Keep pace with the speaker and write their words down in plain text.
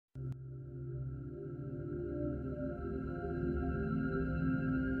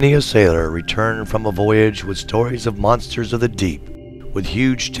Many a sailor returned from a voyage with stories of monsters of the deep, with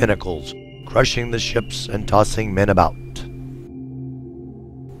huge tentacles crushing the ships and tossing men about.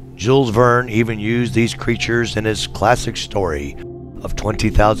 Jules Verne even used these creatures in his classic story of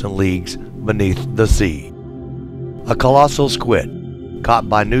 20,000 Leagues Beneath the Sea. A colossal squid, caught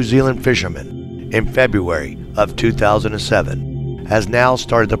by New Zealand fishermen in February of 2007, has now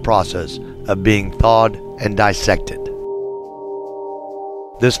started the process of being thawed and dissected.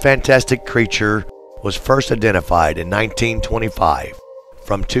 This fantastic creature was first identified in 1925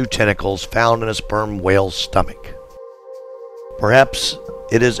 from 2 tentacles found in a sperm whale's stomach. Perhaps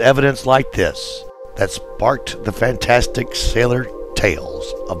it is evidence like this that sparked the fantastic sailor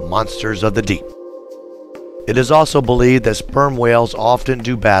tales of monsters of the deep. It is also believed that sperm whales often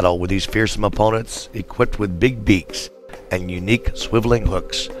do battle with these fearsome opponents equipped with big beaks and unique swiveling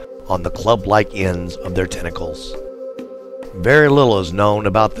hooks on the club-like ends of their tentacles. Very little is known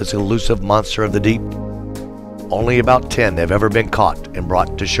about this elusive monster of the deep. Only about 10 have ever been caught and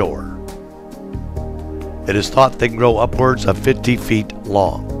brought to shore. It is thought they can grow upwards of 50 feet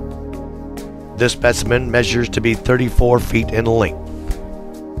long. This specimen measures to be 34 feet in length.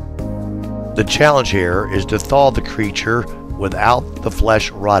 The challenge here is to thaw the creature without the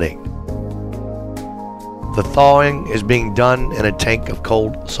flesh rotting. The thawing is being done in a tank of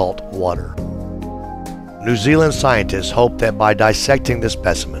cold salt water. New Zealand scientists hope that by dissecting this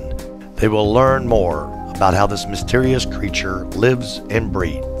specimen, they will learn more about how this mysterious creature lives and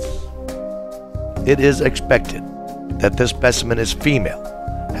breathes. It is expected that this specimen is female.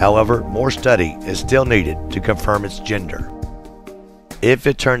 However, more study is still needed to confirm its gender. If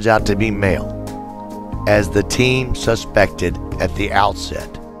it turns out to be male, as the team suspected at the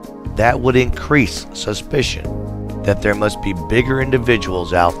outset, that would increase suspicion that there must be bigger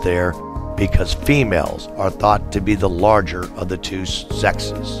individuals out there, because females are thought to be the larger of the 2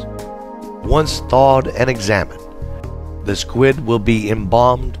 sexes. Once thawed and examined, the squid will be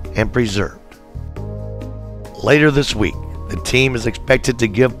embalmed and preserved. Later this week, the team is expected to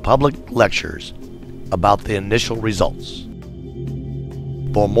give public lectures about the initial results.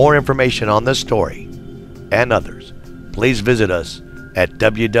 For more information on this story and others, please visit us at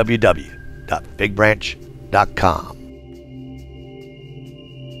www.figbranch.com.